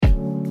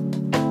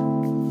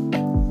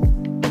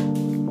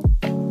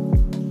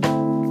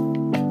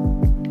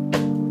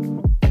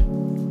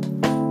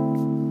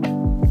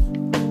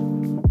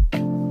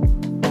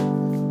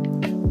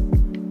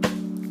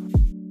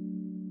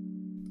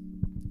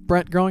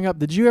Brent, growing up,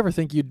 did you ever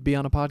think you'd be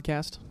on a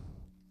podcast?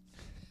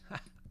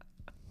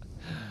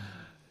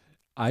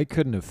 I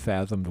couldn't have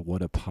fathomed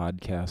what a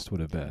podcast would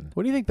have been.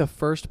 What do you think the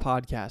first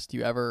podcast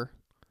you ever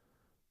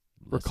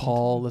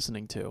recall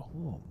listening to?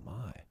 Oh,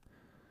 my.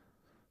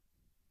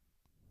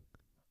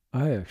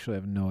 I actually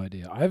have no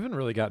idea. I haven't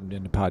really gotten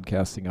into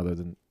podcasting other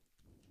than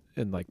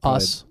in like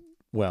Us?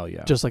 Well,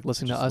 yeah. Just like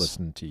listening to us?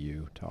 Listen to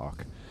you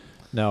talk.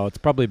 No, it's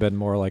probably been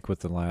more like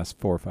within the last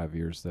 4 or 5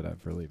 years that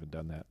I've really even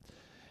done that.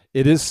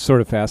 It is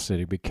sort of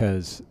fascinating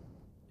because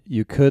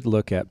you could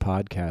look at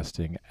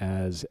podcasting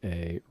as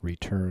a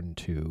return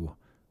to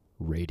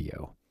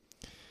radio.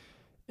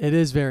 It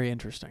is very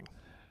interesting.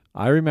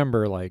 I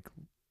remember like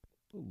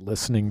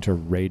listening to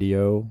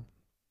radio,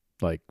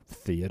 like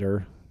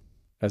theater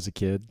as a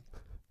kid.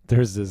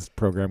 There's this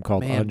program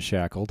called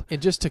Unshackled.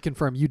 And just to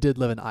confirm, you did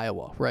live in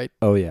Iowa, right?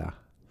 Oh, yeah.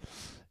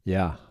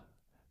 Yeah.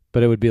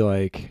 But it would be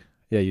like,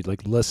 yeah, you'd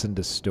like listen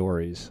to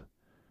stories.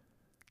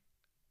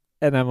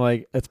 And I'm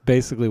like, that's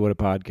basically what a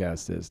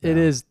podcast is now. It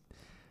is.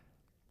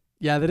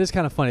 Yeah, that is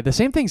kind of funny. The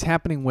same thing's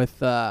happening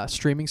with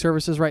streaming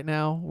services right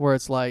now, where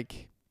it's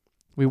like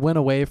we went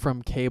away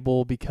from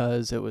cable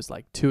because it was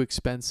like too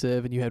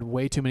expensive and you had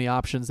way too many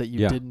options that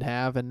you didn't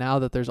have. And now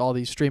that there's all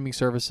these streaming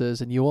services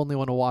and you only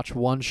want to watch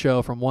one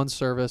show from one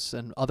service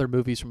and other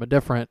movies from a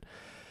different,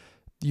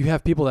 you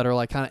have people that are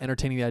like kind of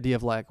entertaining the idea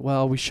of like,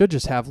 well, we should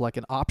just have like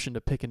an option to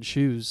pick and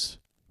choose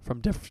from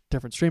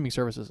different streaming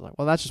services. Like,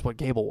 well, that's just what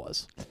cable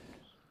was.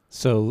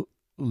 So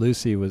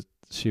Lucy was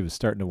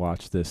starting to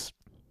watch this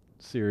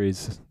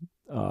series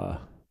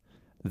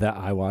that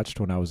I watched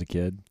when I was a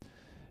kid,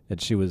 and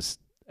she was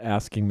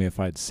asking me if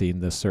I'd seen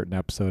this certain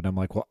episode. I'm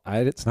like, well,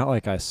 it's not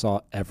like I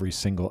saw every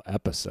single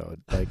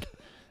episode. Like,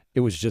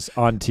 it was just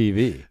on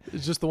TV.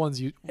 It's just the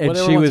ones you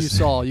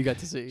saw, you got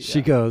to see.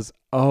 She goes,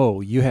 "Oh,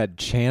 you had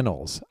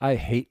channels. I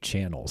hate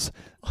channels."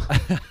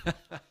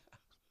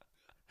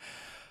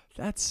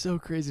 That's so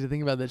crazy to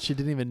think about that she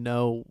didn't even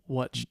know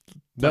what.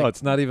 No,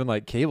 it's not even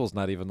like cable's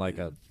not even like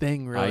a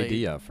thing really.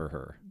 Idea for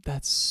her.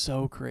 That's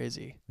so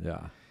crazy.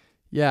 Yeah.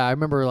 Yeah, I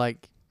remember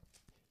like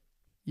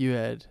you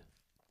had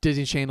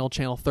Disney Channel,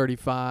 Channel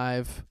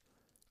 35,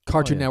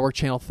 Cartoon Network,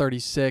 Channel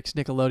 36,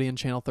 Nickelodeon,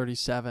 Channel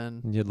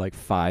 37. You had like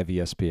 5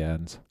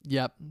 ESPNs.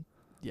 Yep.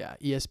 Yeah,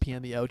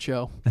 ESPN the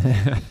Ocho.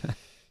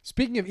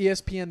 Speaking of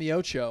ESPN the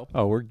Ocho.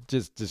 Oh, we're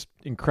just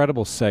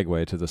incredible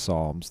segue to the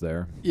Psalms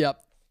there.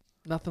 Yep.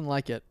 Nothing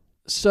like it.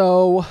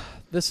 So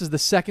this is the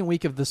second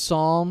week of the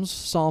Psalms,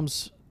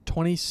 Psalms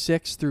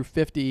 26 through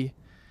 50.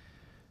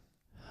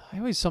 I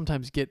always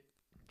sometimes get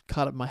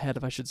caught up in my head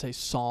if I should say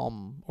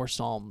Psalm or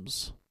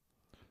Psalms.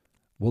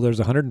 Well, there's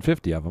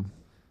 150 of them.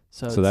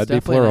 So that'd be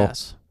plural.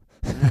 S.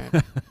 Right.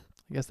 I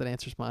guess that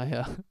answers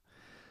my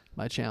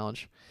my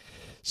challenge.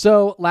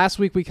 So last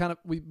week we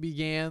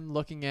began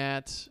looking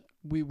at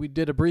we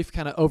did a brief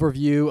kind of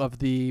overview of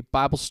the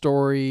Bible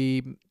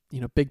story,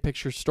 big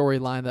picture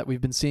storyline that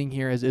we've been seeing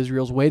here as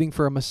Israel's waiting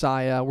for a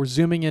Messiah. We're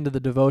zooming into the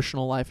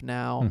devotional life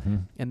now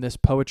in this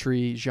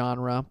poetry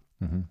genre.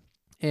 Mm-hmm.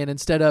 And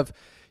instead of,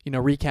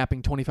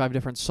 recapping 25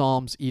 different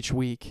Psalms each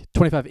week,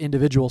 25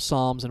 individual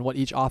Psalms and what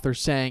each author's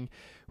saying,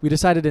 we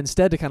decided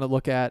instead to kind of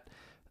look at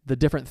the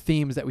different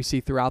themes that we see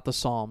throughout the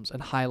Psalms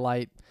and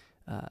highlight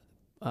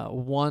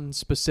one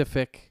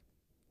specific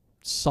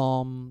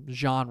Psalm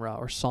genre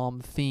or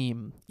Psalm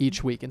theme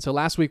each week. And so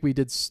last week we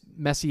did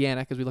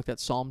Messianic as we looked at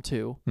Psalm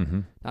 2,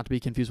 not to be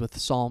confused with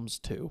Psalms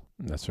 2.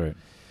 That's right.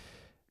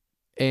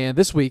 And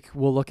this week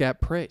we'll look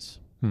at praise,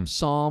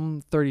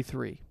 Psalm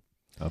 33.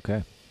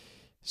 Okay.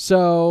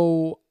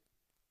 So,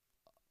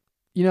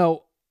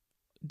 do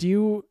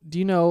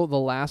you know the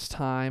last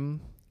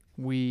time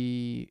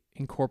we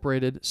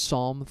incorporated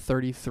Psalm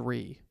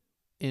 33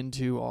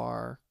 into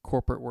our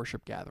corporate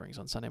worship gatherings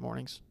on Sunday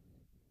mornings?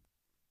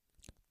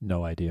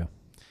 No idea.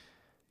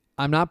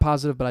 I'm not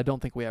positive, but I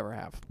don't think we ever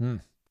have.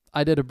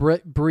 I did a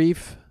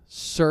brief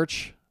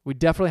search. We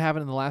definitely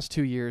haven't in the last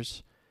 2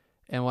 years.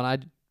 And when I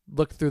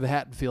looked through the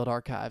Hattonfield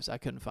archives, I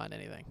couldn't find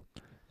anything.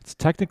 It's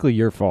technically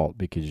your fault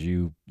because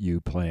you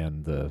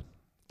plan the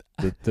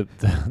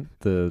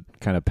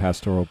kind of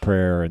pastoral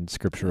prayer and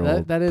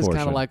scriptural. That is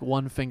kind of like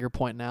one finger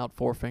pointing out,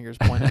 4 fingers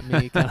pointing at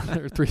me,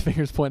 or 3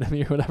 fingers pointing at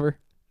me, or whatever.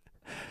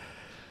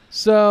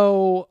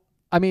 So,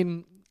 I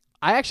mean,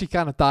 I actually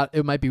kind of thought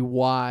it might be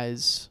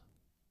wise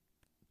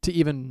to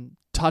even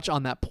touch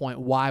on that point,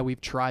 why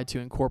we've tried to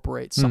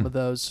incorporate some of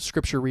those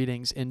scripture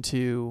readings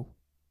into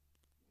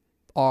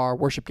our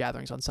worship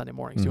gatherings on Sunday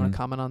mornings. Do you want to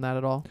comment on that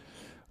at all?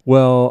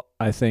 Well,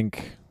 I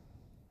think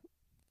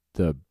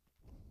the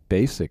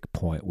basic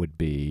point would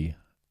be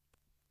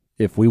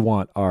if we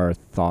want our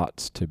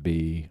thoughts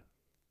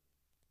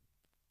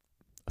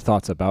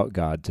about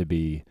God to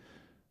be,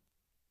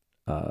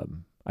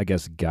 I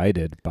guess,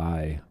 guided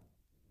by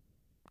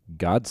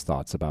God's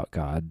thoughts about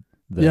God,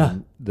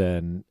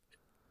 then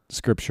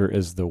Scripture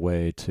is the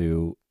way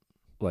to,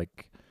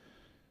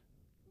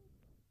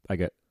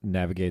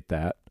 navigate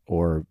that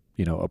or,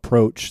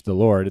 approach the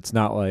Lord. It's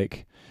not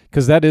like,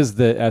 because that is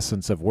the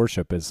essence of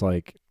worship, is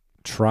like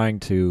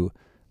trying to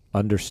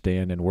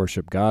understand and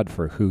worship God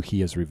for who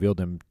he has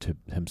revealed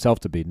himself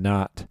to be,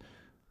 not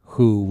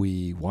who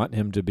we want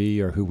him to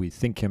be or who we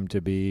think him to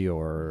be,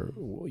 or,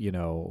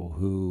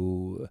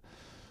 who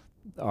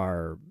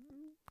are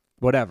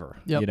whatever,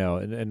 Yep.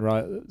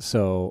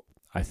 So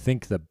I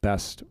think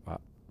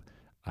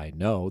I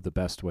know the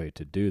best way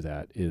to do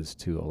that is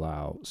to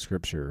allow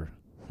Scripture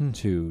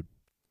to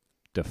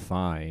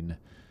define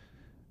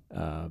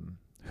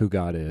who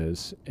God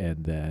is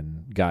and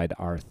then guide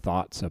our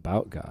thoughts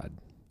about God.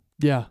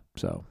 Yeah.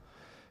 So,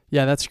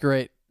 yeah, that's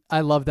great.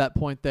 I love that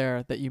point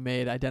there that you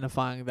made,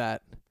 identifying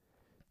that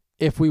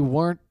if we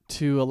weren't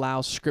to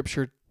allow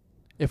Scripture,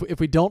 if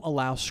we don't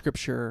allow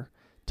Scripture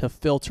to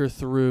filter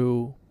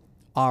through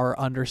our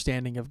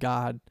understanding of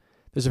God,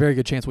 there's a very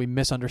good chance we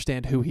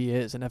misunderstand who he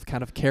is and have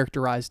kind of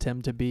characterized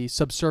him to be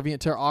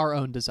subservient to our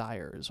own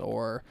desires,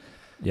 or...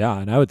 Yeah,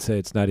 and I would say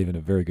it's not even a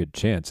very good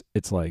chance.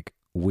 It's like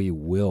we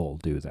will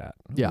do that.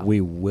 Yeah.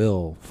 We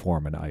will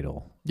form an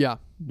idol. Yeah.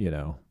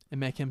 And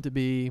make him to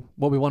be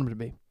what we want him to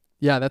be.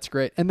 Yeah, that's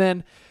great. And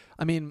then,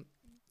 I mean,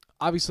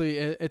 obviously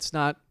it's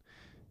not...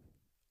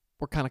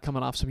 We're kind of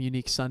coming off some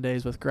unique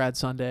Sundays with Grad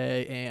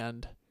Sunday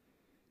and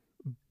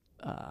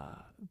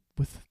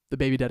with the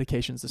baby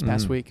dedications this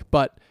past week,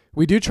 but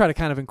we do try to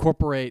kind of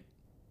incorporate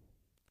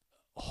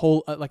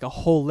like a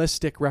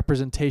holistic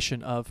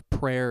representation of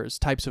prayers,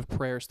 types of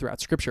prayers throughout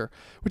Scripture,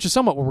 which is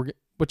what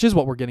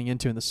we're getting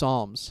into in the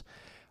Psalms.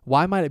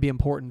 Why might it be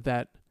important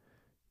that,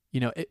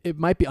 it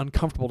might be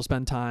uncomfortable to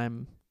spend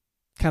time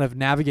kind of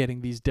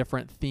navigating these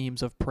different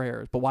themes of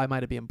prayers, but why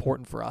might it be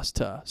important for us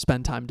to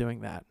spend time doing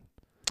that?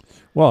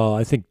 Well,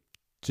 I think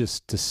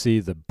just to see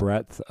the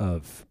breadth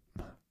of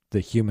the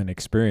human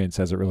experience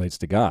as it relates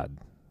to God.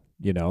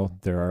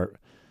 There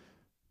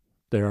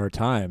are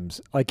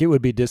times, like, it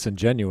would be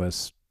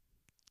disingenuous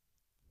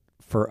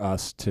for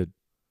us to,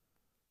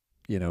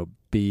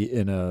 be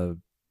in a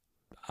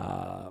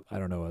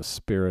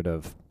spirit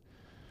of,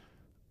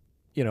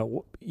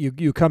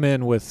 you come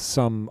in with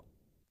some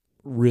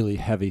really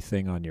heavy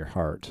thing on your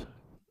heart,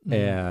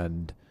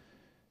 and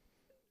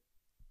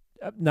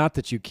not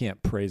that you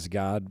can't praise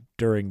God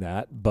during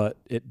that, but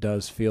it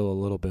does feel a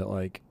little bit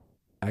like,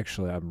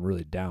 actually, I'm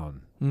really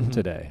down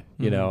today,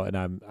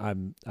 and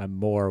I'm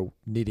more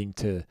needing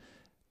to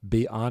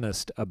be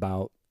honest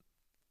about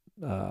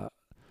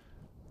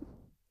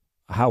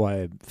how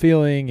I'm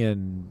feeling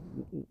and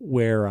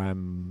where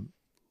I'm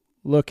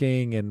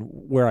looking and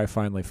where I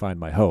finally find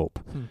my hope.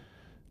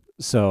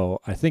 So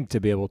I think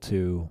to be able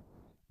to,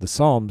 the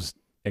Psalms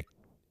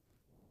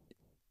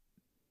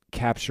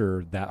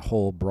capture that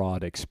whole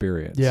broad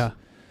experience. Yeah.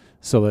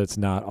 So that it's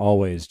not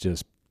always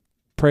just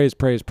praise,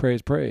 praise,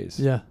 praise, praise.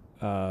 Yeah.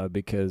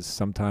 Because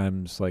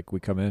sometimes, like, we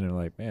come in and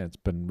like, man, it's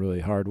been a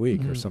really hard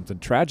week, or something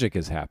tragic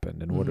has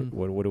happened, and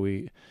what do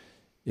we?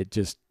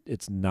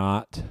 It's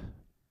not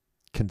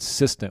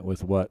consistent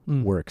with what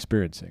we're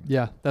experiencing.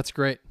 Yeah, that's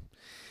great.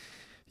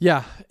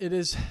 Yeah, it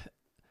is.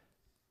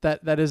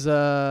 That is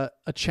a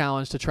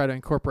challenge to try to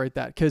incorporate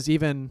that, because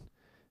even,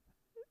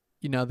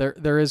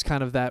 there is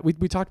kind of that.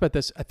 We talked about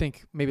this, I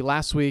think, maybe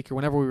last week or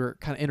whenever we were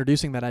kind of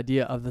introducing that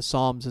idea of the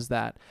Psalms, is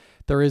that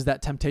there is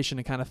that temptation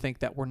to kind of think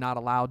that we're not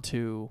allowed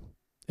to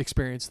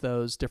experience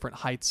those different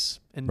heights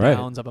and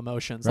downs of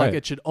emotions. Right. Like,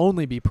 it should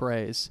only be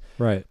praise.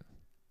 Right.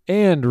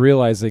 And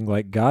realizing,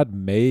 like, God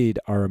made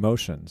our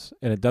emotions,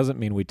 and it doesn't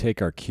mean we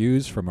take our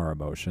cues from our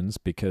emotions,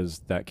 because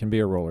that can be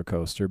a roller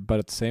coaster. But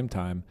at the same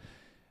time,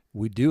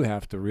 we do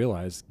have to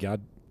realize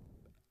God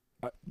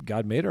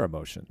made our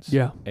emotions.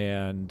 Yeah.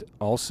 And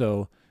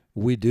also,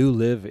 we do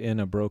live in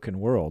a broken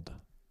world.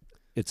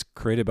 It's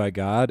created by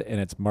God,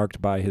 and it's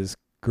marked by his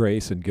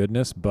grace and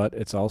goodness, but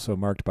it's also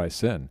marked by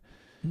sin.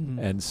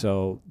 And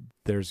so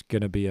there's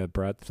going to be a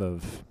breadth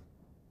of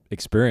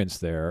experience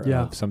there.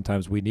 Yeah.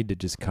 Sometimes we need to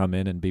just come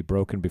in and be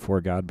broken before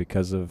God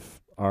because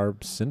of our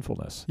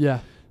sinfulness.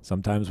 Yeah.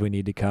 Sometimes we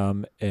need to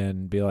come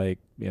and be like,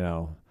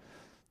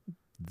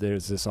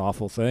 there's this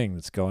awful thing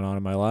that's going on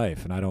in my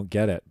life and I don't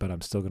get it, but I'm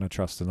still going to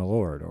trust in the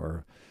Lord.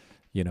 Or,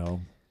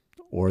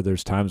 or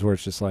there's times where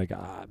it's just like,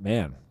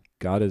 man,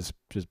 God has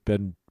just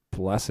been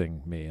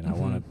blessing me, and I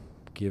want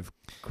to give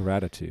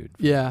gratitude.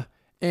 Yeah.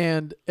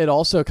 And it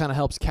also kind of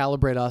helps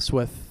calibrate us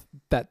with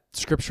that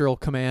scriptural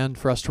command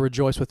for us to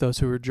rejoice with those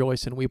who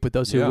rejoice and weep with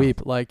those who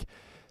weep. Like,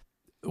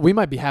 we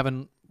might be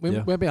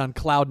might be on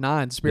cloud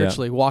 9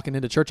 spiritually, walking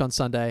into church on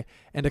Sunday,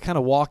 and to kind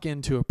of walk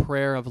into a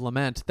prayer of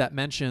lament that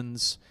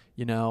mentions,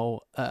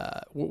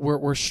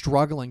 we're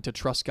struggling to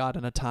trust God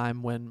in a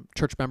time when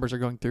church members are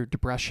going through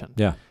depression.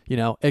 Yeah.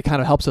 It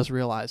kind of helps us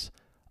realize,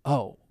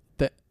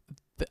 that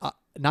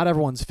not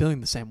everyone's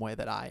feeling the same way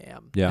that I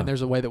am. Yeah. And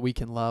there's a way that we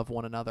can love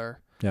one another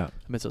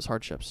amidst those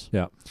hardships.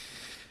 Yeah.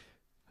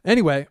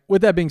 Anyway,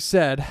 with that being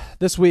said,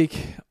 this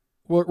week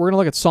we're going to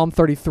look at Psalm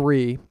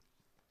 33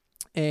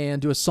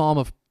 and do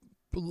a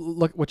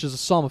which is a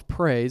psalm of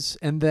praise,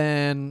 and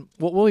then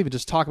we'll even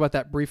just talk about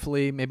that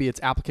briefly, maybe its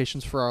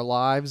applications for our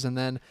lives, and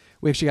then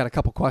we actually got a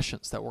couple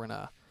questions that we're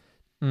going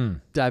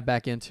to dive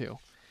back into.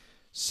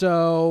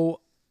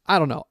 So I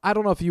don't know. I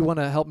don't know if you want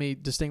to help me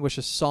distinguish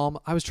a psalm.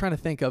 I was trying to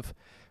think of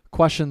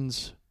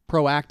questions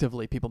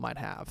proactively people might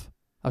have.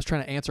 I was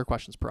trying to answer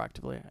questions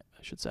proactively,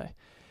 I should say.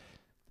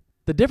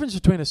 The difference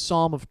between a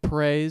psalm of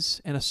praise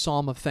and a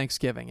psalm of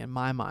thanksgiving, in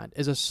my mind,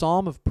 is a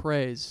psalm of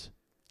praise.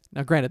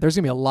 Now, granted, there's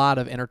going to be a lot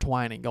of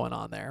intertwining going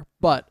on there,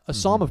 but a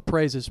psalm of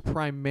praise is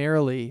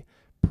primarily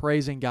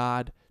praising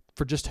God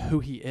for just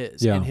who he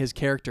is and his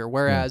character,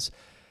 whereas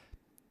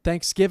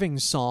Thanksgiving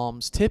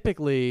psalms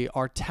typically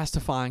are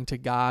testifying to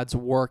God's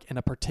work in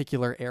a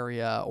particular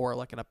area or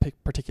like in a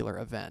particular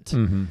event.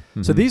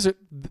 So these are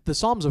the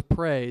psalms of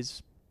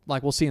praise,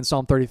 like we'll see in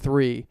Psalm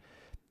 33.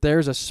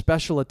 There's a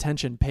special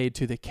attention paid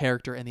to the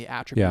character and the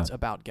attributes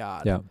about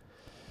God. Yeah.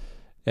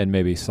 And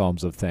maybe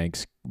psalms of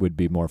thanks would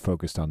be more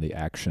focused on the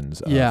actions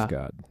of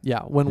God.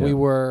 Yeah. When we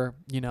were,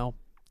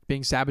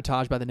 being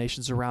sabotaged by the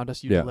nations around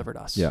us, you delivered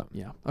us. Yeah.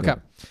 Okay. Yeah.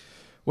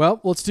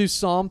 Well, let's do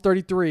Psalm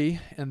 33,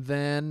 and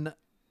then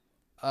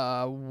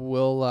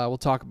we'll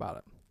talk about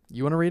it.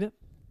 You want to read it?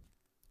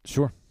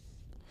 Sure.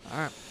 All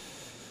right.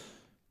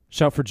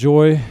 Shout for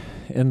joy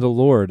in the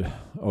Lord,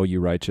 O you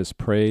righteous.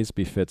 Praise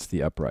befits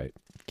the upright.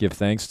 Give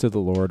thanks to the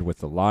Lord with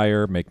the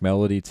lyre. Make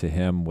melody to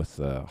him with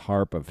the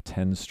harp of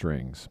 10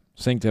 strings.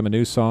 Sing to him a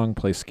new song.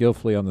 Play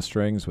skillfully on the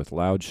strings with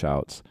loud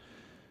shouts.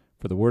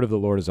 For the word of the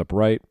Lord is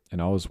upright,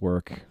 and all his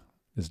work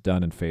is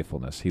done in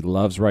faithfulness. He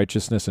loves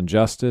righteousness and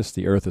justice.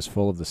 The earth is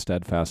full of the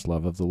steadfast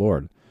love of the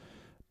Lord.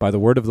 By the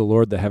word of the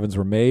Lord the heavens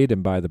were made,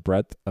 and by the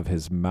breath of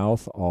his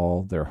mouth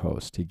all their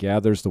host. He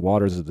gathers the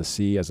waters of the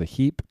sea as a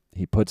heap.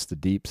 He puts the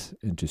deeps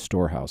into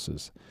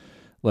storehouses.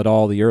 Let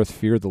all the earth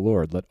fear the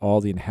Lord. Let all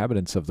the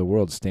inhabitants of the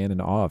world stand in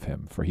awe of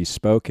him. For he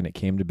spoke, and it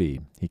came to be.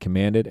 He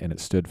commanded, and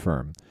it stood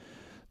firm.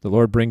 The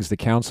Lord brings the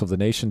counsel of the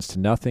nations to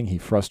nothing. He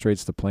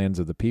frustrates the plans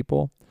of the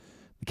people.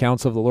 The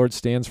counsel of the Lord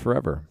stands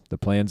forever, the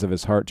plans of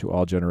his heart to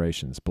all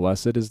generations.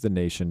 Blessed is the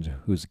nation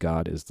whose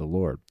God is the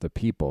Lord, the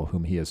people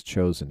whom he has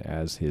chosen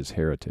as his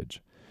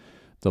heritage.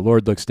 The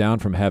Lord looks down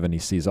from heaven. He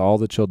sees all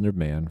the children of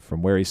man.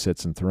 From where he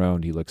sits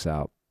enthroned, he looks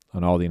out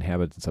on all the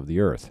inhabitants of the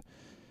earth.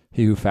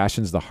 He who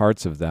fashions the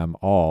hearts of them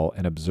all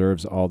and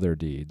observes all their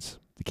deeds.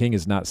 The king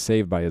is not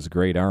saved by his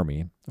great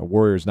army. A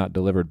warrior is not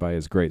delivered by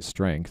his great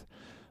strength.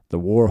 The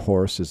war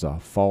horse is a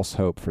false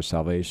hope for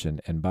salvation,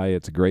 and by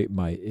its great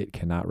might it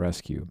cannot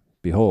rescue.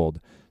 Behold,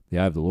 the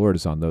eye of the Lord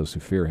is on those who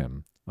fear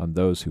him, on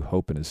those who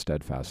hope in his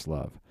steadfast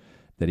love,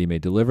 that he may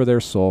deliver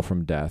their soul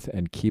from death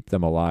and keep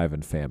them alive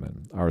in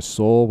famine. Our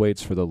soul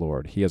waits for the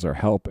Lord. He is our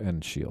help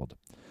and shield.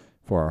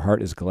 For our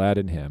heart is glad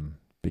in him,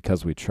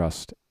 because we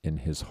trust in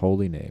his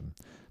holy name.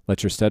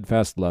 Let your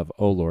steadfast love,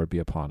 O Lord, be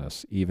upon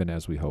us, even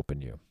as we hope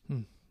in you.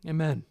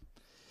 Amen.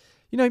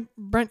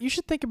 Brent, you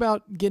should think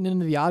about getting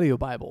into the audio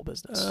Bible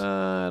business.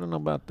 I don't know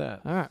about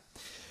that. All right.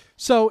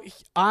 So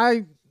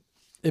I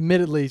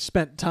admittedly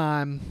spent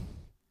time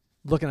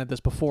looking at this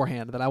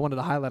beforehand, that I wanted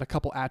to highlight a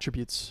couple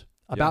attributes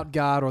about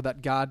God, or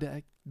that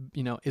God,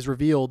 is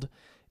revealed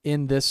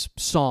in this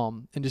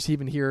psalm, and just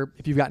even hear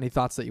if you've got any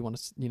thoughts that you want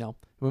to,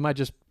 we might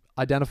just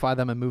identify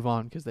them and move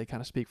on because they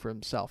kind of speak for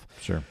himself.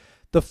 Sure.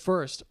 The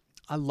first,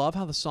 I love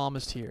how the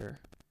psalmist here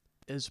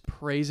is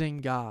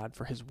praising God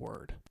for his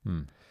word.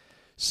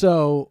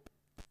 So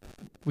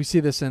we see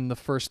this in the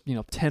first,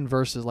 10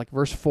 verses, like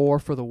verse 4,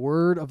 for the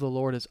word of the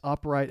Lord is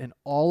upright, and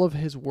all of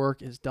his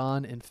work is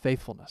done in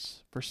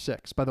faithfulness. Verse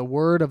 6, by the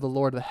word of the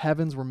Lord the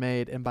heavens were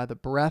made, and by the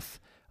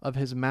breath of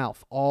his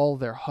mouth all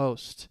their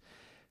host.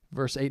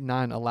 Verse 8 and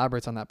 9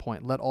 elaborates on that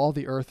point. Let all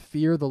the earth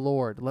fear the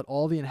Lord. Let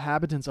all the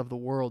inhabitants of the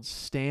world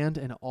stand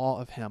in awe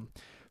of him.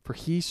 For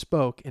he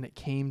spoke, and it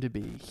came to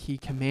be. He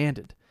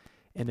commanded,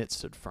 and it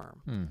stood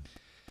firm.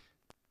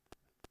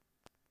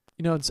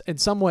 In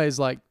some ways,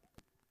 like,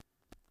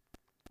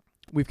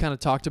 we've kind of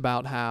talked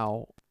about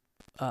how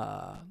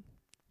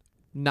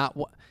not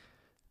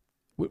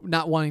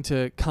wanting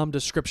to come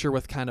to Scripture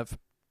with kind of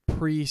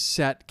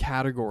preset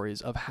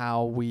categories of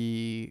how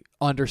we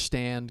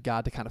understand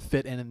God to kind of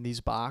fit in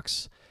these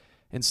boxes.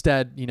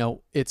 Instead,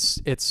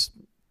 it's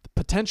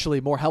potentially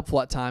more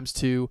helpful at times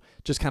to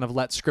just kind of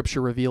let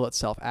Scripture reveal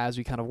itself as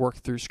we kind of work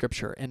through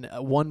Scripture. And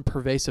one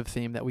pervasive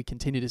theme that we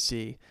continue to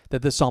see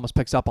that this psalmist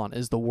picks up on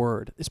is the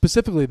Word,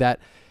 specifically that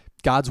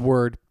God's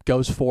Word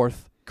goes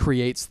forth,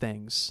 creates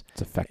things.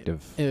 It's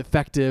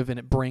effective, and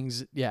it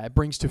brings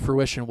to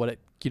fruition what it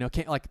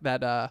can't, like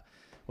that.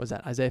 Was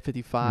that Isaiah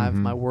 55?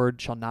 My word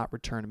shall not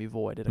return to me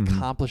void. It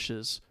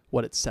accomplishes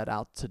what it set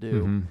out to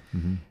do,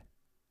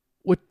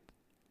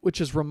 which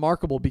is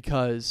remarkable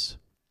because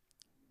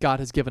God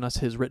has given us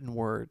his written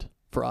word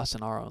for us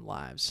in our own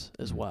lives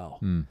as well.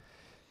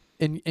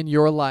 In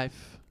your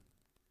life,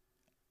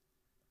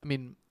 I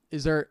mean,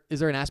 is there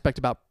an aspect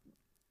about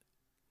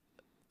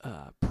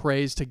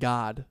praise to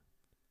God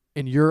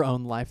in your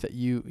own life that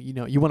you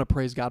want to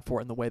praise God for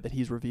in the way that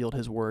he's revealed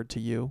his word to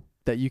you,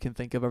 that you can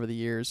think of over the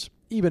years,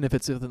 even if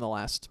it's within the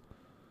last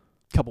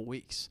couple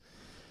weeks?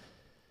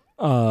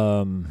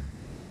 I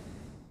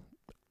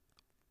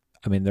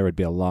mean, there would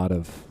be a lot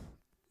of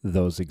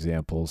those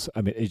examples.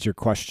 I mean, is your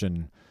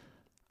question,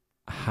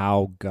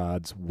 how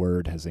God's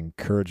word has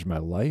encouraged my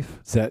life.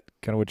 Is that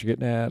kind of what you're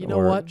getting at? You know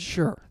what?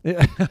 Sure.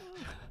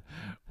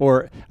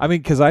 Or, I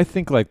mean, because I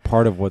think like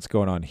part of what's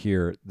going on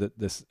here, that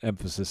this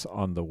emphasis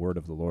on the word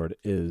of the Lord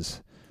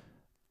is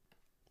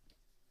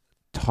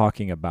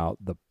talking about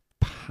the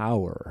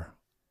power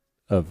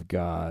of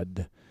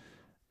God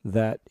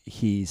that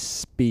he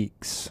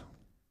speaks,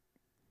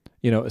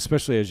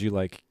 especially as you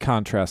like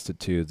contrast it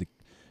to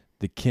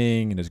the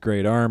king and his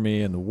great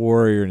army and the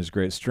warrior and his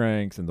great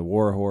strength and the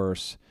war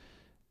horse.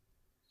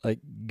 Like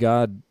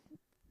God,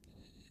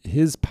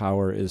 his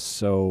power is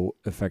so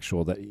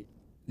effectual that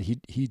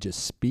he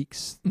just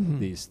speaks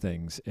these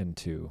things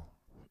into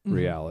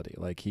reality.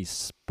 Like he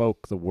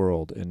spoke the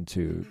world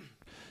into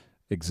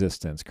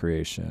existence,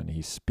 creation.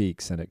 He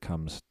speaks and it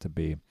comes to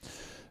be.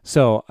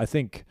 So I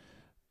think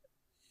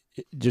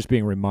just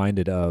being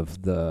reminded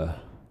of the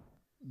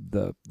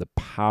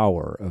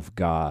power of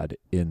God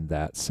in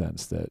that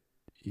sense, that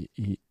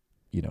he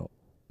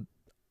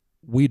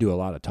we do a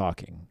lot of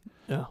talking,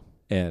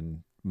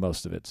 and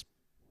most of it's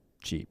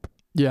cheap,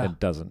 and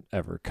doesn't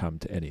ever come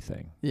to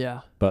anything.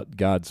 But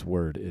God's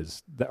word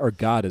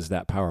God is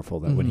that powerful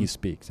that when he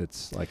speaks,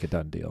 it's like a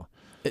done deal.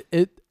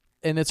 And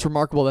it's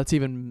remarkable. That's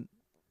even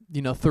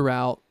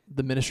throughout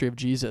the ministry of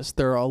Jesus,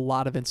 there are a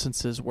lot of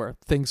instances where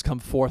things come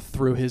forth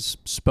through his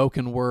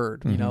spoken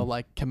word,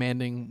 like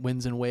commanding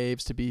winds and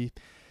waves to be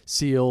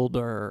sealed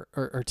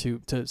or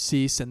to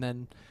cease. And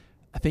then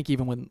I think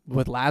even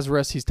with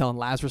Lazarus, he's telling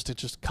Lazarus to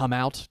just come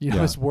out.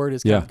 His word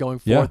is kind of going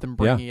forth and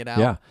bringing it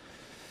out.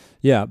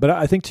 Yeah. But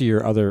I think to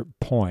your other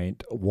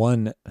point,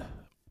 one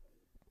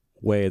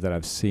way that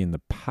I've seen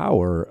the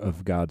power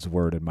of God's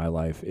word in my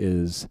life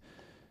is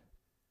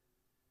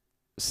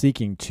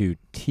seeking to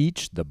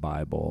teach the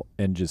Bible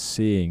and just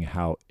seeing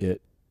how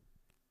it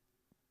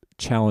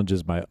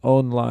challenges my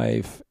own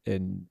life.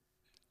 And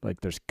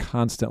like there's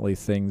constantly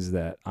things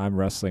that I'm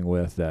wrestling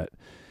with that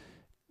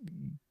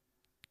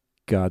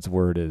God's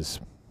word is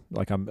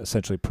like, I'm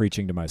essentially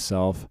preaching to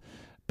myself,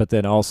 but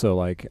then also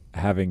like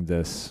having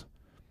this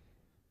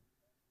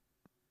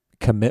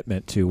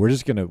commitment to, we're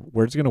just going to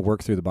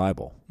work through the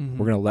Bible.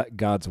 We're going to let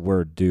God's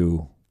word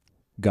do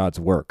God's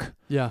work.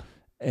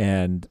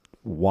 And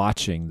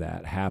watching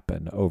that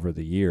happen over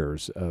the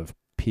years of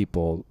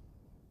people's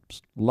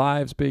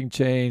lives being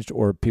changed,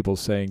 or people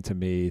saying to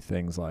me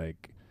things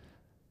like,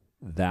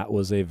 that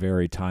was a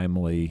very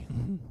timely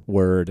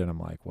word. And I'm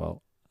like,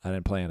 well, I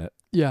didn't plan it.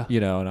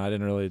 And I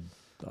didn't really,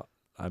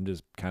 I'm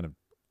just kind of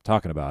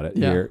talking about it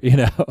here,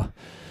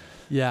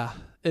 Yeah,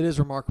 it is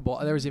remarkable.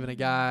 There was even a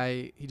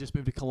guy, he just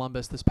moved to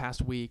Columbus this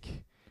past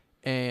week,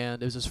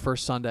 and it was his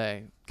first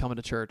Sunday coming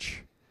to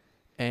church.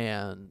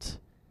 And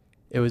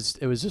it was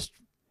just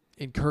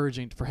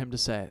encouraging for him to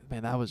say,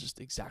 man, that was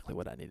just exactly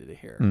what I needed to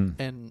hear.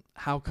 And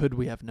how could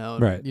we have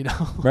known, right.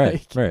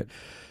 Right.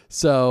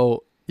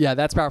 So yeah,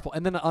 that's powerful.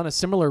 And then on a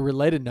similar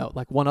related note,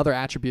 like one other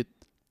attribute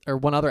or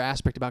one other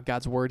aspect about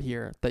God's word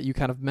here that you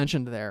kind of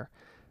mentioned there,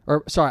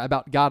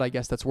 about God, I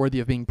guess, that's worthy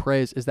of being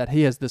praised, is that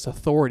he has this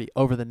authority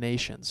over the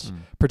nations,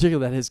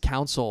 particularly that his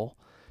counsel,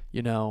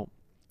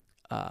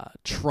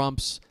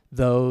 trumps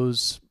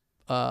those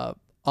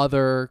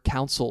other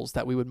counsels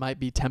that we might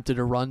be tempted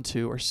to run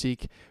to or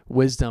seek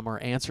wisdom or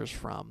answers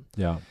from.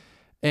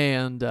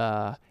 And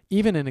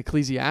even in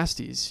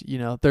Ecclesiastes,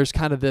 there's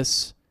kind of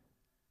this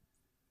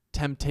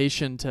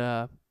temptation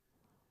to,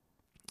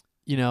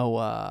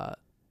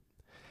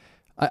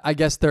 I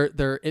guess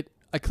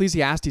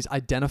Ecclesiastes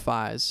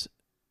identifies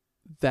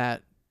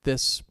that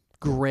this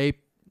gray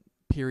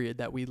period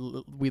that we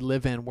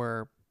live in,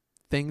 where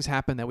things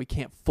happen that we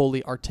can't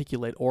fully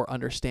articulate or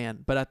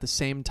understand, but at the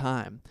same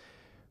time,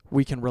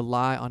 we can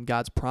rely on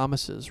God's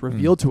promises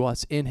revealed to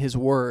us in his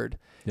word.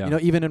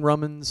 Even in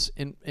Romans,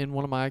 in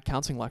one of my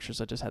counseling lectures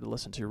I just had to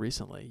listen to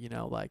recently,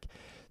 like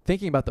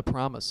thinking about the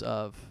promise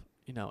of,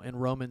 in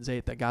Romans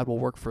 8, that God will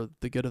work for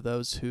the good of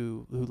those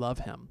who love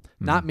him.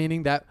 Not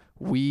meaning that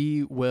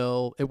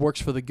it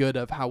works for the good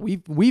of how we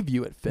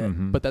view it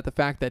fit, but that the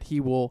fact that he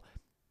will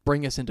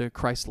bring us into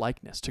Christ's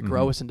likeness, to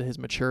grow us into his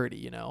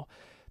maturity,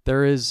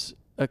 there is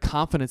a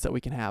confidence that we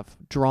can have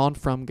drawn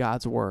from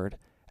God's word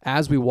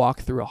as we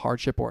walk through a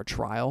hardship or a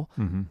trial.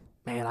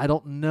 Man, I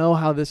don't know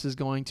how this is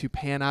going to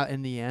pan out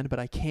in the end, but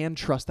I can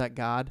trust that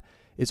God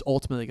is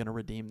ultimately going to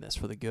redeem this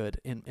for the good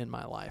in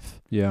my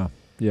life. Yeah.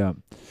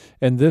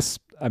 And this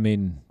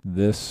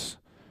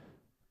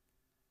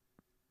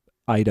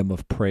item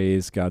of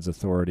praise, God's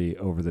authority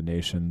over the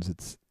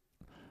nations,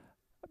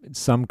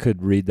 some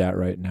could read that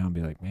right now and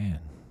be like, man,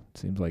 it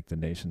seems like the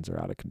nations are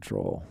out of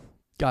control.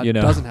 God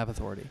doesn't have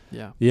authority.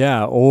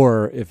 Yeah.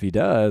 Or if he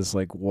does,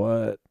 like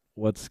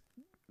what's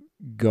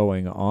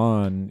going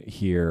on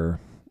here?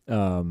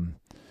 And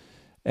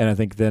I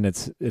think then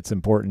it's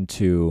important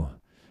to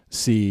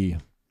see,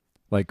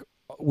 like,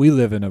 we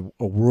live in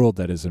a world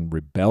that is in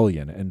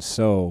rebellion. And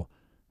so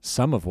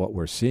some of what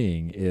we're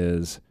seeing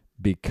is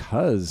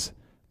because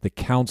the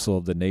counsel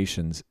of the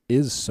nations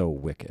is so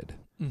wicked.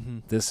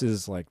 This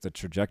is like the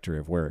trajectory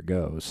of where it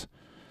goes.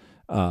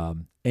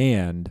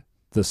 And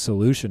the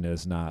solution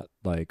is not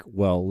like,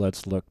 well,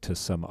 let's look to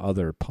some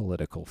other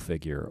political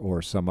figure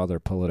or some other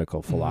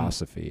political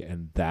philosophy,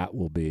 and that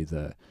will be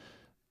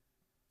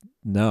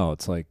no,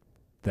 it's like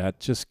that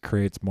just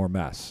creates more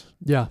mess,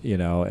 Yeah.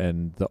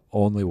 and the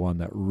only one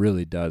that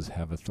really does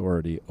have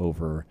authority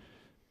over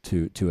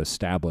to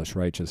establish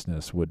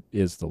righteousness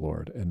is the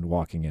Lord, and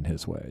walking in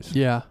his ways.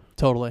 Yeah,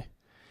 totally.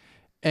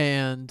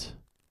 And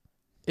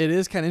it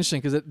is kind of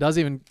interesting because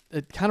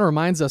it kind of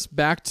reminds us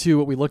back to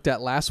what we looked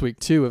at last week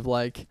too, of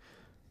like,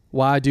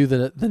 why do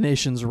the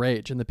nations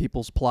rage and the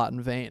peoples plot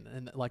in vain?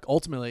 And like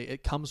ultimately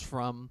it comes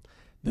from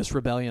this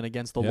rebellion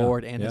against the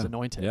Lord and his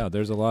anointed. Yeah,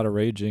 there's a lot of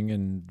raging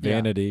and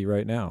vanity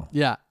right now.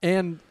 Yeah,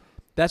 and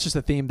that's just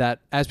a theme that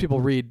as people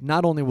read,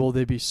 not only will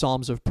there be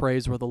psalms of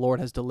praise where the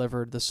Lord has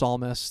delivered the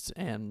psalmist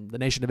and the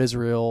nation of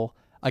Israel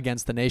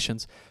against the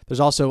nations, there's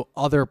also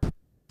other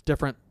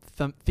different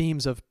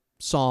themes of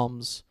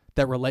psalms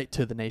that relate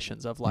to the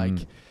nations of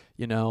like,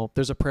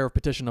 there's a prayer of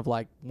petition of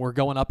like, we're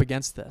going up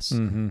against this.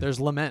 There's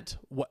lament.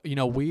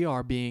 We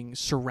are being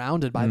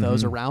surrounded by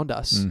those around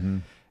us.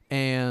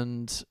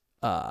 And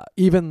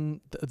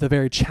even the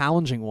very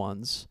challenging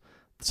ones,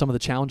 some of the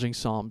challenging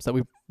psalms that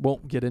we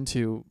won't get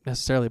into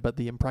necessarily, but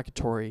the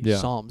imprecatory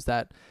psalms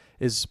that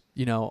is,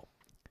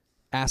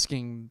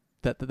 asking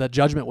that the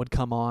judgment would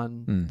come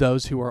on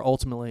those who are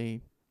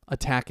ultimately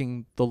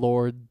attacking the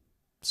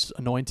Lord's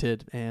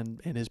anointed and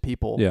his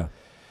people. Yeah.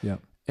 Yeah.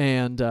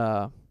 And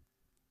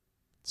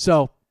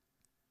so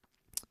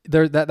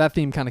there that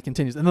theme kind of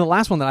continues. And then the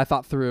last one that I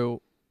thought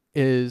through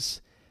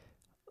is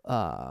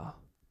what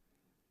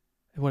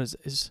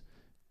is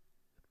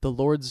the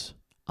Lord's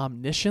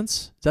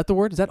omniscience? Is that the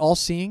word? Is that all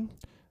seeing?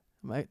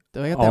 Do I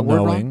get that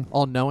word wrong?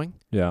 All knowing.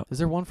 Yeah. Is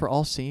there one for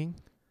all seeing?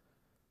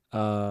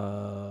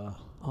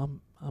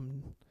 Omnipotent,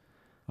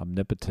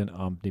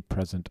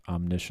 omnipresent,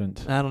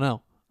 omniscient. I don't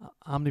know.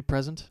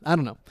 Omnipresent? I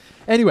don't know.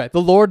 Anyway,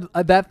 the Lord,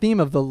 that theme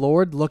of the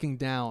Lord looking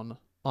down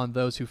on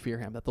those who fear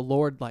him, that the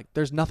Lord, like,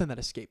 there's nothing that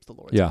escapes the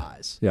Lord's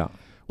eyes. Yeah.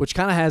 Which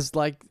kind of has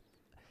like,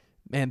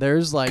 man,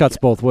 there's like... Cuts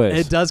both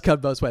ways. It does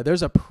cut both ways.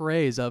 There's a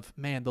praise of,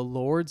 man, the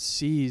Lord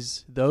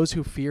sees those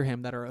who fear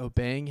him that are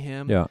obeying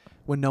him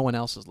when no one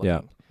else is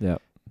looking. Yeah.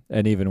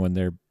 And even when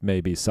they're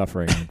maybe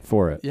suffering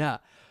for it. Yeah.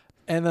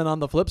 And then on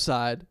the flip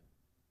side,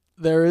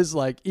 there is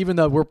like, even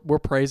though we're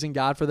praising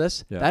God for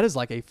this, that is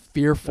like a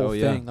fearful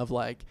thing of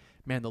like,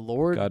 man, the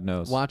Lord God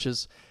knows.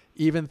 Watches,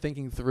 even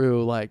thinking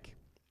through like,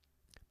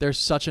 there's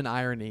such an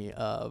irony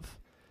of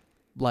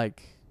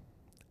like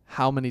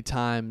how many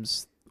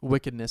times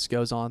wickedness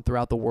goes on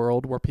throughout the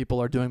world where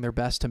people are doing their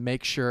best to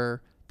make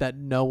sure that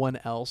no one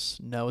else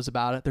knows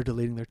about it. They're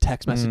deleting their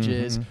text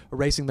messages,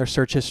 erasing their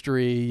search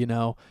history,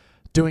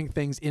 doing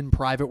things in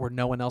private where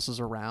no one else is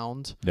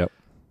around. Yep.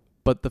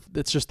 But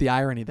it's just the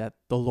irony that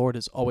the Lord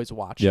is always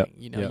watching.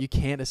 You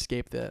can't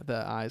escape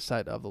the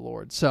eyesight of the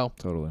Lord. So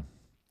totally.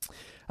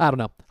 I don't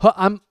know.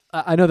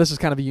 I know this is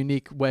kind of a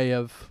unique way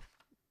of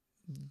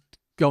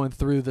going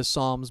through the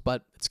Psalms,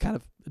 but it's kind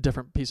of a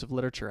different piece of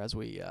literature as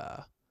we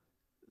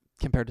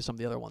compared to some of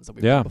the other ones that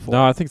we've done before.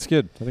 No, I think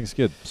it's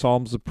good.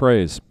 Psalms of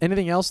praise.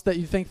 Anything else that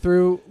you think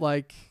through?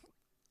 Like,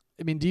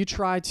 I mean, do you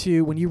try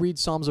to, when you read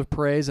Psalms of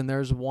praise and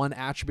there's one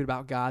attribute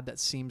about God that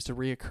seems to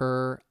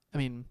reoccur, I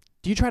mean,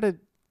 do you try to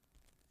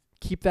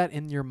keep that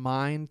in your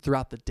mind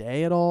throughout the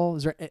day at all?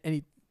 Is there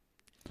any?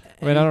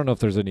 I mean, I don't know if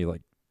there's any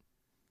like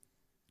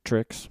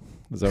tricks.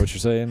 Is that what you're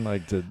saying?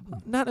 Like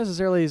not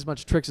necessarily as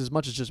much tricks as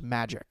much as just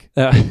magic.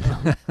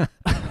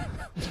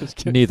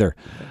 Just neither.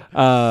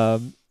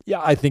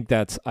 I think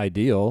that's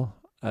ideal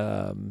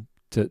to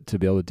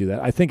be able to do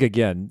that. I think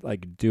again,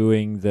 like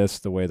doing this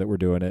the way that we're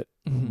doing it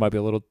might be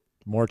a little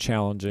more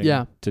challenging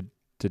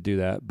to do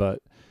that,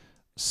 but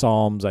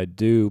Psalms, I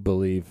do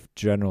believe,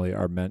 generally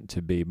are meant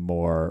to be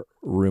more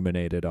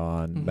ruminated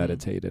on,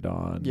 meditated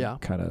on,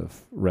 kind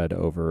of read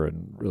over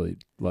and really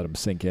let them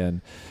sink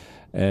in.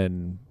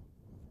 And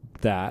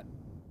that,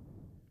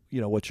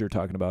 what you're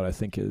talking about, I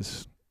think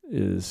is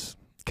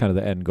kind of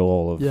the end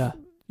goal of,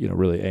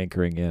 really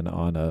anchoring in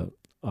on a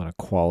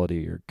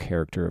quality or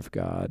character of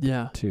God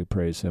to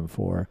praise him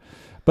for.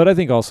 But I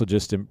think also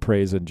just in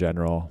praise in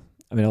general,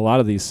 I mean, a lot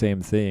of these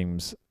same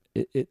themes,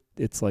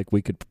 it's like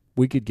we could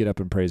get up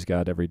and praise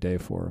God every day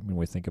for. I mean,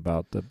 we think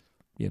about the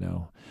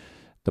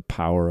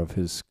power of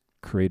his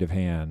creative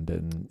hand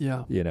and,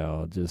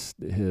 just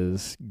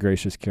his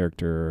gracious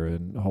character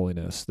and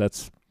holiness.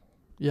 That's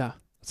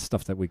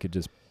stuff that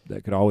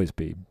that could always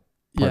be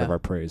part of our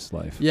praise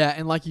life. Yeah.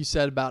 And like you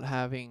said about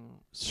having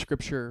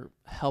scripture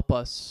help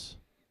us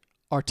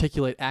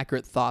articulate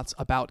accurate thoughts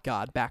about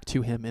God back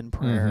to him in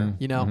prayer,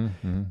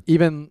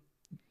 even,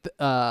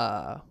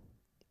 there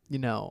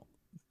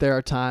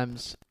are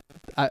times,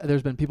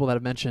 there's been people that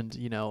have mentioned,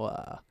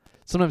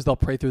 sometimes they'll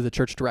pray through the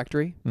church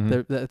directory.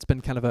 It's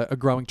been kind of a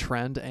growing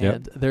trend.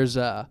 And there's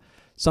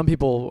some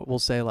people will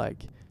say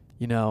like,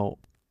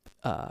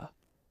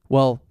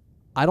 well,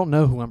 I don't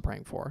know who I'm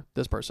praying for,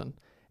 this person.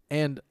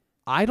 And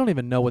I don't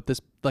even know what this,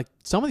 like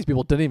some of these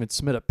people didn't even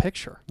submit a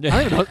picture.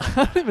 I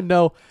don't even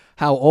know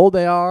how old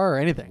they are or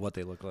anything. What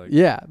they look like.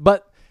 Yeah.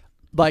 But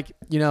like,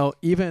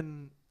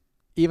 even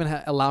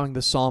allowing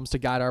the Psalms to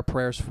guide our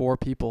prayers for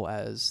people,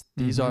 as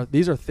these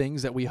are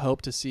things that we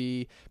hope to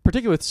see,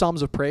 particularly with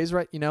Psalms of praise,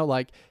 right?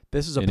 Like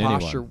this is a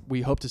posture anyone.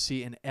 we hope to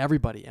see in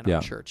everybody in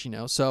our church,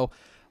 So,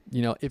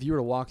 if you were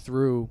to walk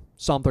through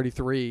Psalm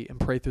 33 and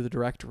pray through the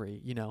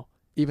directory,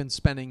 even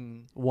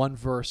spending one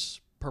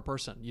verse per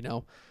person,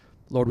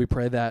 Lord, we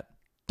pray that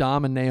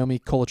Dom and Naomi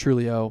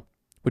Colatrulio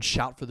would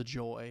shout for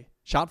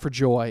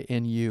joy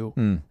in you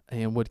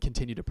and would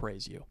continue to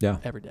praise you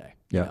every day.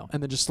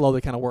 And then just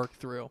slowly kind of work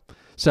through.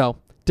 So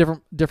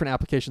different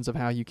applications of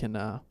how you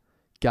can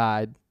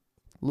guide,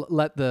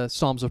 let the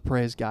Psalms of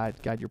praise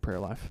guide your prayer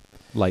life.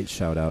 Light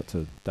shout out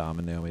to Dom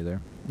and Naomi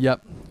there.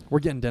 Yep. We're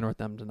getting dinner with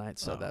them tonight,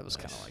 so that was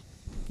kind of like,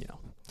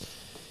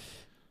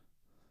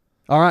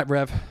 All right,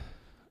 Rev.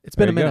 It's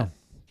been a minute.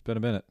 It's been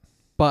a minute.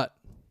 But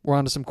we're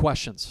on to some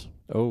questions.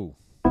 Oh.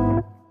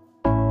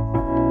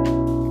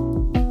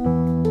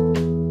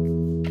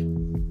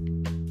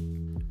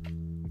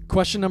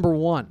 Question number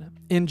 1.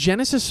 In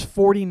Genesis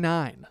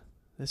 49,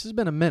 this has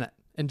been a minute.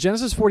 In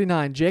Genesis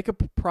 49,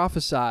 Jacob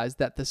prophesies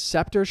that the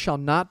scepter shall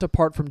not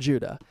depart from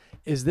Judah.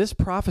 Is this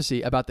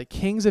prophecy about the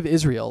kings of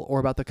Israel or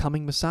about the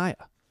coming Messiah?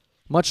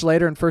 Much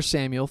later in 1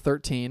 Samuel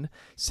 13,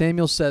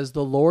 Samuel says,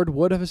 the Lord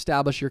would have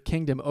established your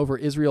kingdom over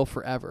Israel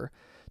forever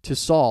to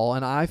Saul,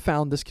 and I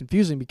found this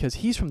confusing because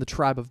he's from the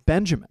tribe of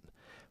Benjamin.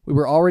 We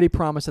were already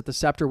promised that the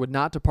scepter would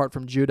not depart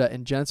from Judah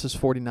in Genesis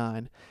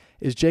 49.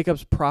 Is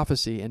Jacob's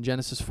prophecy in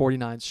Genesis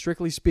 49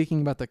 strictly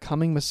speaking about the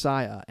coming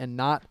Messiah and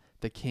not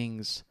the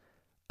kings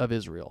of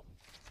Israel?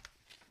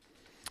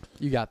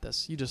 You got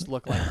this. You just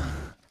look like...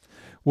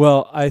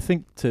 Well, I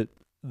think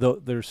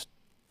there's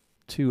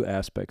two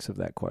aspects of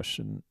that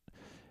question.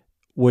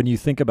 When you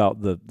think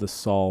about the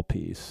Saul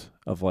piece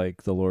of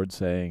like the Lord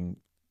saying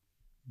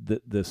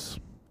that this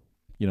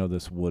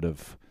would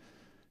have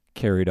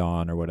carried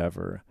on or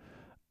whatever,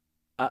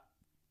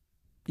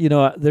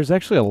 there's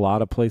actually a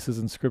lot of places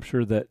in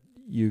Scripture that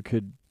you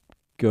could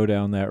go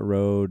down that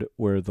road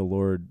where the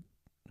Lord,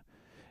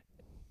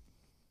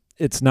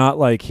 it's not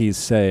like he's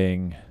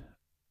saying,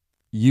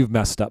 you've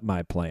messed up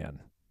my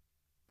plan.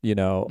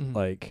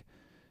 Like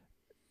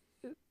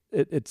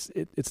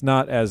it's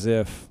not as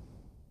if,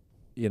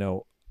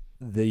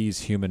 these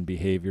human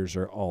behaviors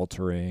are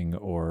altering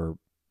or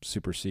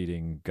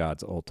superseding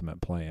God's ultimate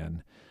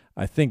plan.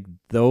 I think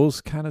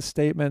those kind of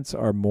statements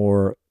are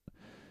more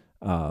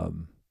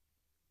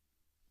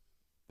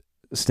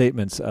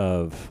statements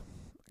of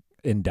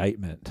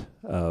indictment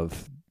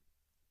of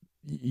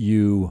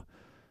you,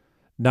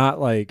 not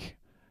like,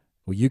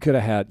 well, you could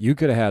have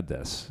had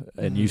this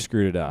and you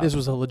screwed it up. This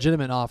was a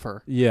legitimate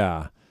offer.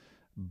 Yeah.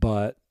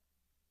 But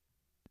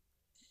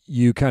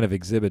you kind of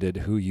exhibited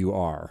who you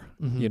are,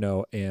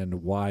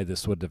 and why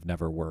this would have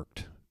never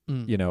worked,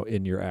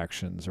 in your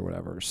actions or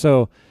whatever.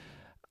 So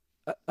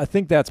I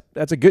think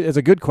it's a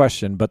good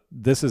question, but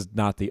this is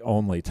not the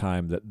only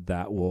time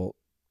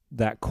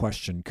that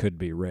question could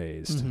be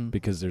raised,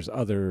 because there's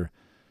other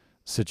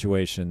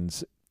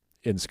situations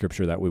in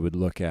Scripture that we would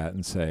look at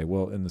and say,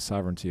 well, in the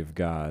sovereignty of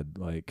God,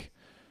 like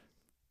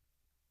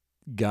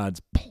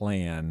God's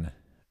plan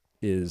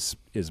is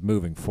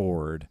moving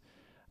forward,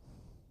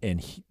 and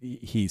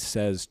he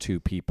says to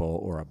people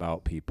or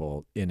about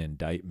people in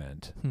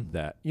indictment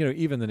that,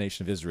 even the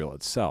nation of Israel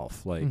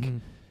itself, like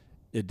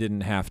it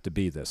didn't have to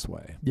be this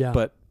way. Yeah.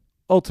 But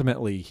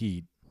ultimately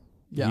he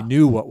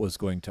knew what was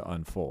going to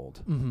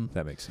unfold. If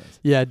that makes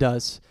sense. Yeah, it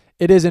does.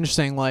 It is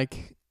interesting,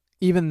 like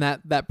even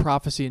that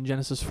prophecy in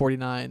Genesis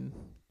 49,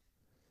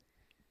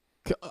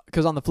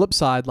 because on the flip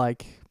side,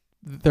 like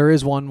there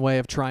is one way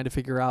of trying to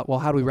figure out, well,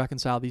 how do we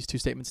reconcile these two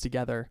statements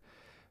together?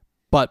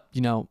 But,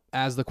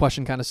 as the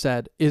question kind of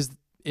said, is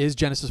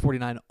Genesis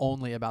 49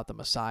 only about the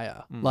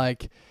Messiah?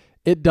 Like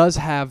it does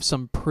have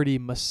some pretty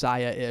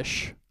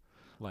Messiah-ish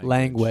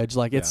language.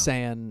 Like it's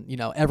saying,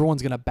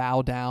 everyone's going to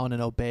bow down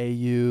and obey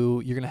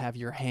you. You're going to have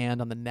your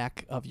hand on the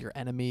neck of your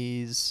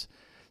enemies.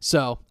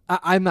 So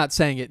I'm not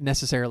saying it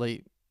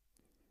necessarily,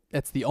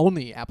 that's the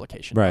only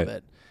application of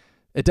it.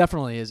 It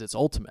definitely is its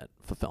ultimate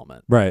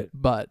fulfillment. Right.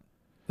 But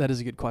that is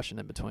a good question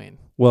in between.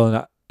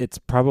 Well, it's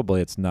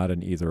not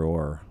an either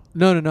or.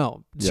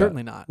 No.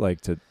 Certainly not.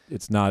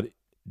 It's not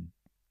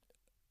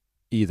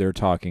either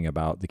talking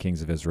about the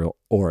kings of Israel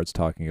or it's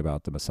talking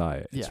about the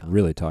Messiah. It's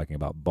really talking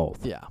about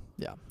both. Yeah,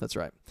 that's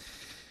right.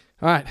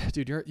 All right,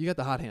 dude, you got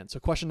the hot hand. So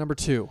question number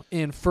 2.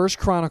 In 1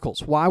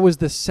 Chronicles, why was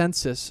the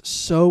census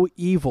so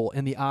evil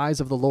in the eyes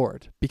of the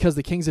Lord? Because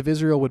the kings of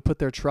Israel would put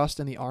their trust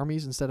in the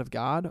armies instead of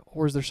God?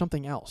 Or is there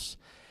something else?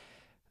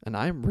 And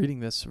I'm reading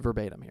this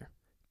verbatim here.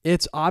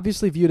 It's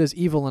obviously viewed as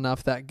evil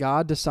enough that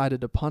God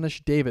decided to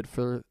punish David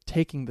for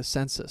taking the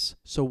census.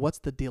 So what's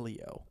the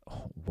dealio?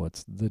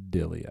 What's the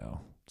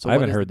dealio? So I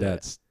haven't heard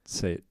that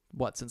say it.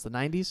 What, since the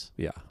 90s?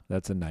 Yeah,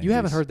 that's a 90s. You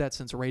haven't heard that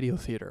since Radio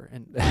Theater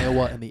in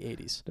Iowa in the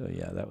 80s. Oh,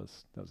 yeah, that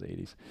was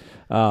 80s.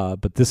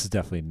 But this is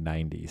definitely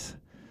 90s.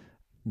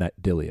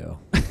 Dealio.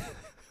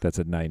 That's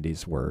a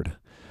 90s word.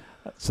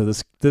 So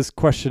this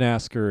question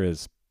asker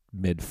is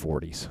mid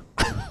 40s.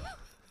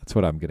 That's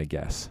what I'm going to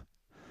guess.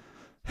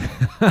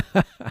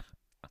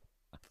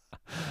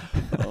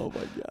 Oh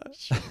my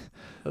gosh.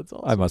 That's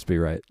awesome. I must be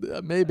right.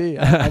 Maybe.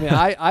 I mean,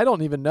 I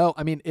don't even know.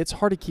 I mean, it's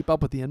hard to keep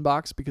up with the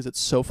inbox because it's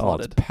so Oh,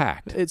 flooded. it's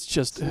packed. It's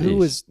just who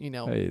Yeesh. is, Hey,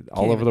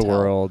 all can't over even the tell.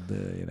 world,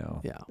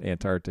 Yeah.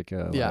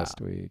 Antarctica Yeah. last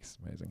week. It's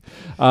amazing.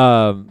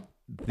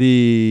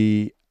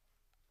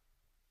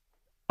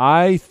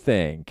 I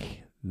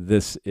think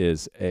this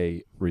is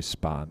a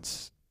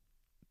response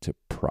to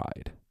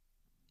pride.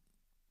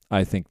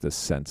 I think the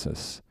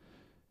census,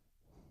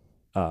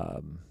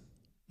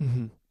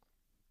 Mm-hmm.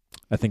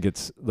 I think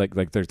it's like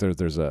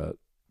there's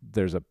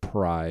a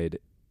pride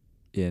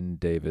in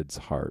David's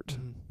heart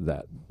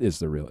that is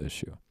the real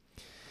issue.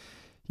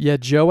 Yeah,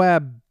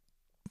 Joab.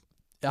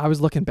 I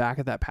was looking back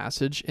at that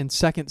passage in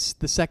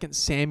the second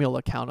Samuel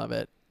account of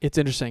it. It's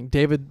interesting.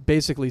 David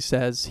basically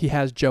says he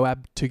has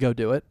Joab to go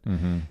do it.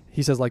 Mm-hmm.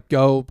 He says, like,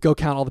 go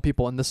count all the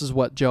people. And this is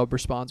what Joab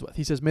responds with.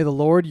 He says, may the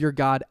Lord your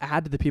God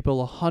add to the people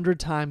 100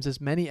 times as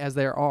many as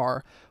there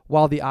are,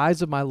 while the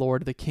eyes of my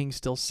Lord the king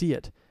still see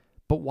it.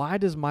 But why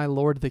does my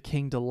Lord the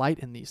king delight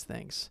in these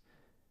things?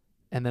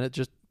 And then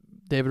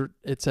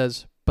it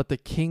says, but the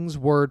king's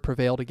word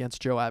prevailed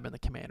against Joab and the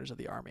commanders of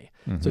the army.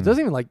 Mm-hmm. So it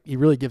doesn't even he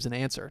really gives an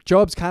answer.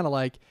 Joab's kind of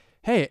like,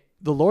 hey,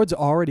 the Lord's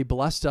already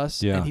blessed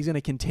us and he's going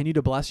to continue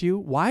to bless you.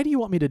 Why do you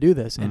want me to do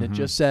this? And it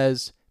just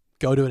says,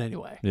 go do it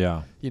anyway.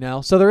 Yeah.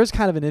 So there is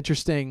kind of an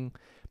interesting,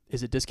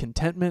 is it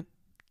discontentment?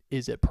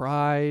 Is it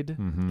pride?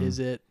 Mm-hmm. Is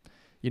it,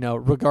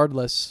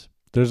 regardless.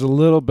 There's a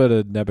little bit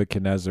of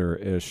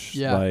Nebuchadnezzar-ish,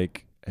 Yeah.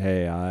 like,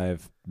 hey,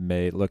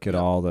 look at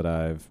all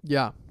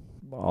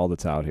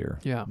that's out here.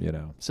 Yeah.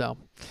 So,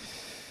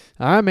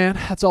 all right, man,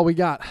 that's all we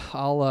got.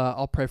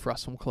 I'll pray for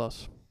us when we're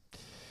close.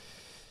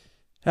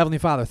 Heavenly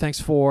Father, thanks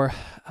for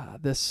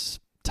this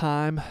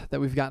time that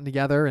we've gotten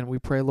together, and we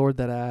pray, Lord,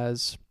 that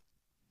as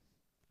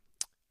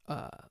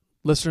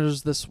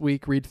listeners this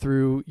week read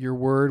through your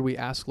word, we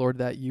ask, Lord,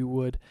 that you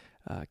would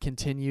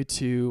continue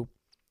to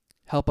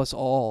help us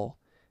all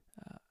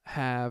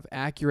have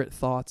accurate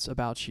thoughts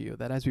about you,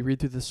 that as we read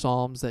through the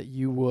Psalms, that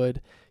you would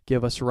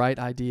give us right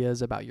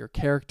ideas about your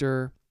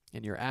character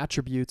and your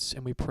attributes.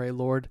 And we pray,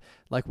 Lord,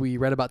 like we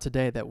read about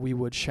today, that we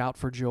would shout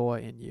for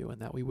joy in you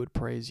and that we would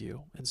praise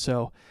you. And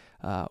so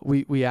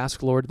we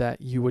ask, Lord,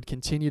 that you would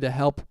continue to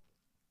help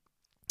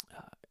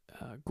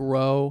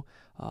grow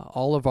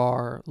all of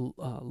our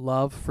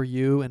love for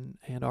you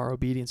and our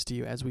obedience to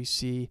you as we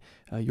see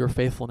your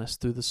faithfulness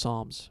through the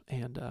Psalms.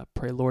 And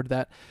pray, Lord,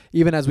 that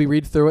even as we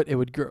read through it, it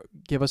would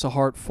give us a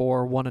heart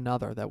for one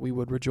another, that we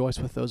would rejoice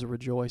with those who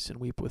rejoice and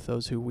weep with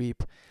those who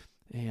weep,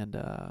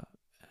 and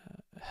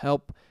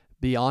help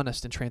be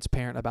honest and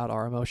transparent about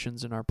our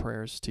emotions and our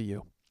prayers to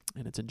you.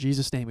 And it's in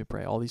Jesus' name we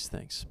pray all these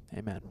things.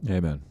 Amen.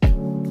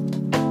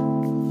 Amen.